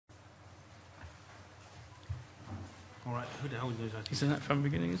All right, who the hell knows how to Isn't that from the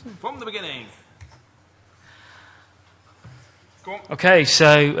beginning, isn't it? From the beginning. Go on. Okay, so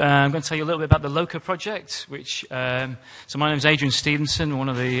I'm going to tell you a little bit about the LOCA project, which, so my name is Adrian Stevenson, one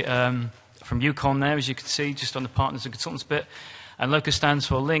of the, from UKOLN there, as you can see, just on the partners and consultants bit. And LOCA stands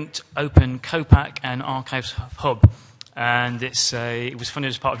for Linked, Open, Copac and Archives Hub. And it was funded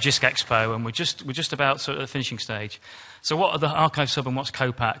as part of JISC Expo, and we're just about sort of the finishing stage. So what are the Archives Hub and what's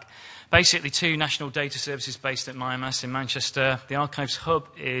Copac? Basically, two national data services based at MyMass in Manchester. The Archives Hub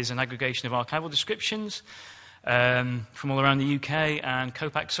is an aggregation of archival descriptions from all around the UK, and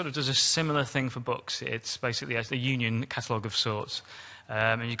Copac sort of does a similar thing for books. It's basically a union catalogue of sorts,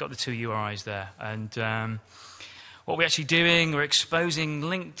 and you've got the two URIs there. And what we're actually doing, we're exposing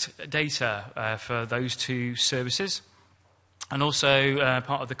linked data for those two services. And also,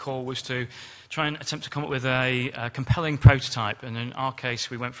 part of the call was to try and attempt to come up with a compelling prototype. And in our case,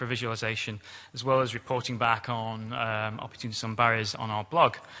 we went for a visualization, as well as reporting back on opportunities and barriers on our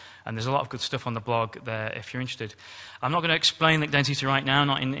blog. And there's a lot of good stuff on the blog there if you're interested. I'm not going to explain linked data right now,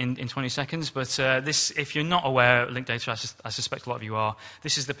 not in 20 seconds, but this, if you're not aware of linked data, I suspect a lot of you are,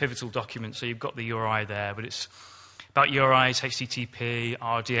 this is the pivotal document. So you've got the URI there, but it's about URIs, HTTP,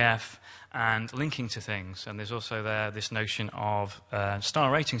 RDF, and linking to things. And there's also there this notion of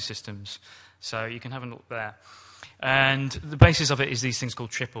star rating systems. So you can have a look there. And the basis of it is these things called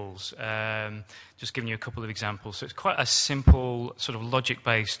triples. Just giving you a couple of examples. So it's quite a simple, sort of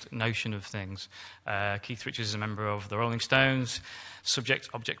logic-based notion of things. Keith Richards is a member of the Rolling Stones, subject,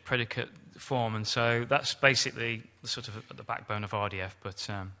 object, predicate form. And so that's basically the sort of the backbone of RDF, but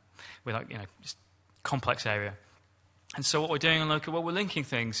with, like, just complex area. And so what we're doing on LOCA, well, we're linking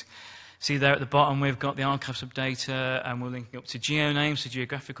things. See there at the bottom, we've got the archives of data, and we're linking up to geonames, so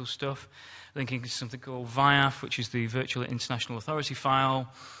geographical stuff, linking to something called VIAF, which is the Virtual International Authority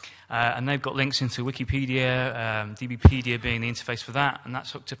file, and they've got links into Wikipedia, DBpedia being the interface for that, and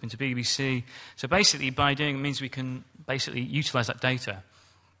that's hooked up into BBC. So basically, by doing it means we can basically utilize that data.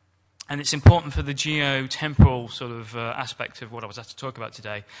 And it's important for the geo-temporal sort of aspect of what I was asked to talk about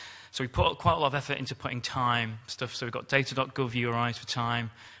today. So we put quite a lot of effort into putting time stuff. So we've got data.gov URIs for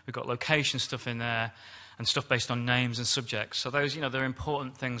time. We've got location stuff in there and stuff based on names and subjects. So those, they're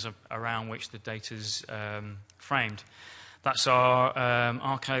important things around which the data's framed. That's our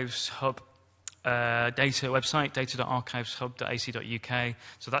Archives Hub data website, data.archiveshub.ac.uk.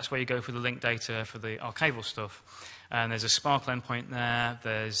 So that's where you go for the linked data for the archival stuff. And there's a Sparkle endpoint there,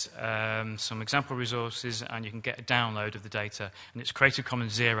 there's some example resources, and you can get a download of the data. And it's Creative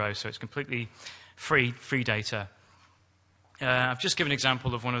Commons 0, so it's completely free data. I've just given an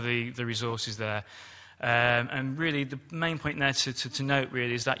example of one of the resources there. And really, the main point there to note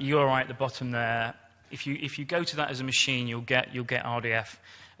really is that URI at the bottom there. If you go to that as a machine, you'll get RDF.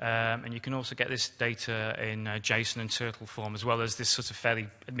 And you can also get this data in JSON and Turtle form, as well as this sort of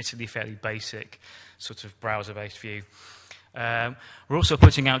admittedly fairly basic sort of browser-based view. We're also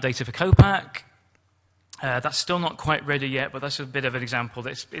putting out data for Copac. That's still not quite ready yet, but that's a bit of an example.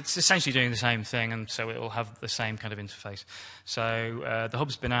 It's essentially doing the same thing, and so it will have the same kind of interface. So the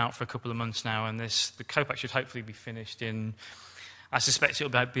hub's been out for a couple of months now, and the Copac should hopefully be finished in, I suspect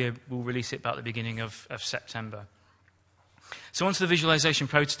we'll release it about the beginning of September. So onto the visualization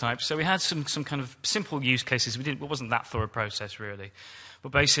prototype. So we had some kind of simple use cases. It wasn't that thorough a process, really.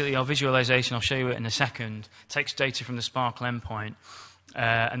 But basically, our visualization, I'll show you it in a second, takes data from the Sparkle endpoint.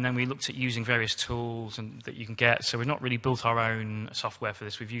 And then we looked at using various tools that you can get. So we've not really built our own software for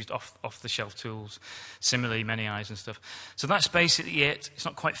this. We've used off-the-shelf tools, similarly, Many Eyes and stuff. So that's basically it. It's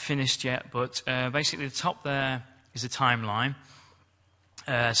not quite finished yet, but basically the top there is a timeline.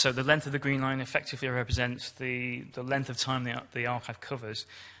 So the length of the green line effectively represents the length of time the archive covers.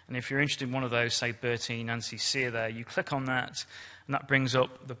 And if you're interested in one of those, say Bertie, Nancy, Sear there, you click on that, and that brings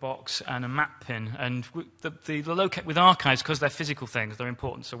up the box and a map pin. And the locate with archives, because they're physical things, they're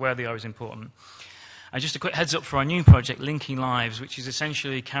important, so where they are is important. And just a quick heads up for our new project, Linking Lives, which is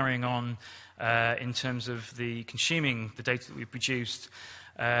essentially carrying on in terms of consuming the data that we've produced.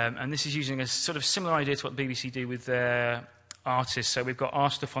 And this is using a sort of similar idea to what BBC do with their artists. So we've got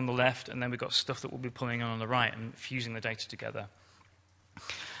our stuff on the left, and then we've got stuff that we'll be pulling on the right and fusing the data together.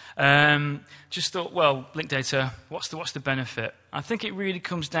 Just thought, well, linked data, what's the benefit? I think it really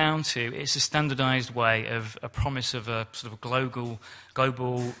comes down to it's a standardized way of a promise of a sort of global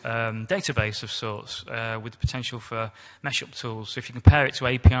database of sorts with the potential for mesh-up tools. So if you compare it to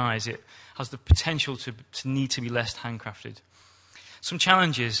APIs, it has the potential to need to be less handcrafted. Some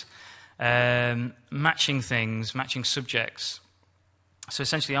challenges. Matching things, matching subjects. So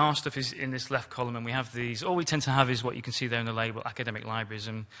essentially our stuff is in this left column, and we have these, all we tend to have is what you can see there in the label, academic libraries,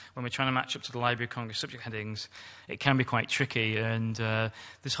 and when we're trying to match up to the Library of Congress subject headings, it can be quite tricky, and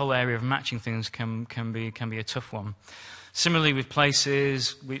this whole area of matching things can be a tough one. Similarly with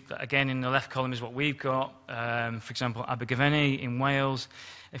places, again in the left column is what we've got, for example Abergavenny in Wales.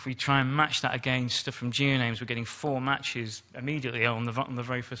 If we try and match that against stuff from GeoNames, we're getting 4 matches immediately on the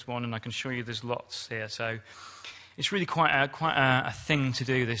very first one, and I can show you there's lots here. So it's really quite a thing to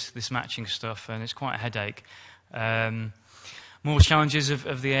do, this matching stuff, and it's quite a headache. More challenges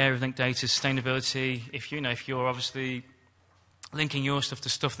of the area of linked data, sustainability. If you're obviously linking your stuff to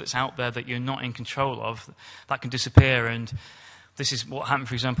stuff that's out there that you're not in control of, that can disappear. And this is what happened,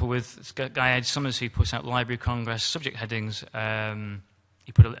 for example, with this guy Ed Summers, who puts out Library of Congress subject headings.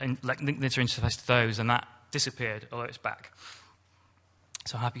 He put a linked data interface to those, and that disappeared, although it's back.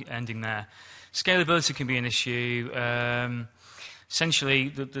 So happy ending there. Scalability can be an issue. Essentially,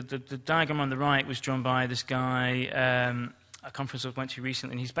 the diagram on the right was drawn by this guy, a conference I went to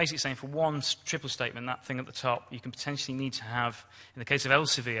recently, and he's basically saying for one triple statement, that thing at the top, you can potentially need to have, in the case of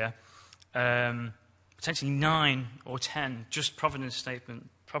Elsevier, potentially 9 or 10 just provenance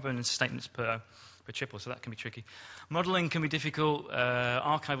statements per triple, so that can be tricky. Modelling can be difficult.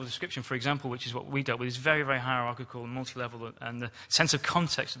 Archival description, for example, which is what we dealt with, is very, very hierarchical and multi-level, and the sense of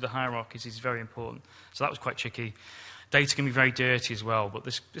context of the hierarchies is very important. So that was quite tricky. Data can be very dirty as well, but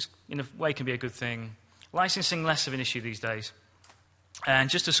this in a way can be a good thing. Licensing, less of an issue these days. And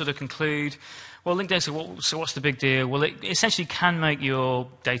just to sort of conclude, well, linked data, so what's the big deal? Well, it essentially can make your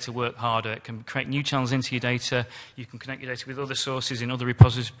data work harder. It can create new channels into your data. You can connect your data with other sources in other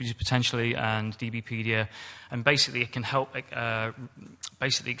repositories potentially, and DBpedia. And basically, it can help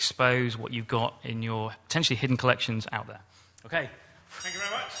basically expose what you've got in your potentially hidden collections out there. Okay. Thank you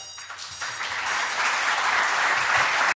very much.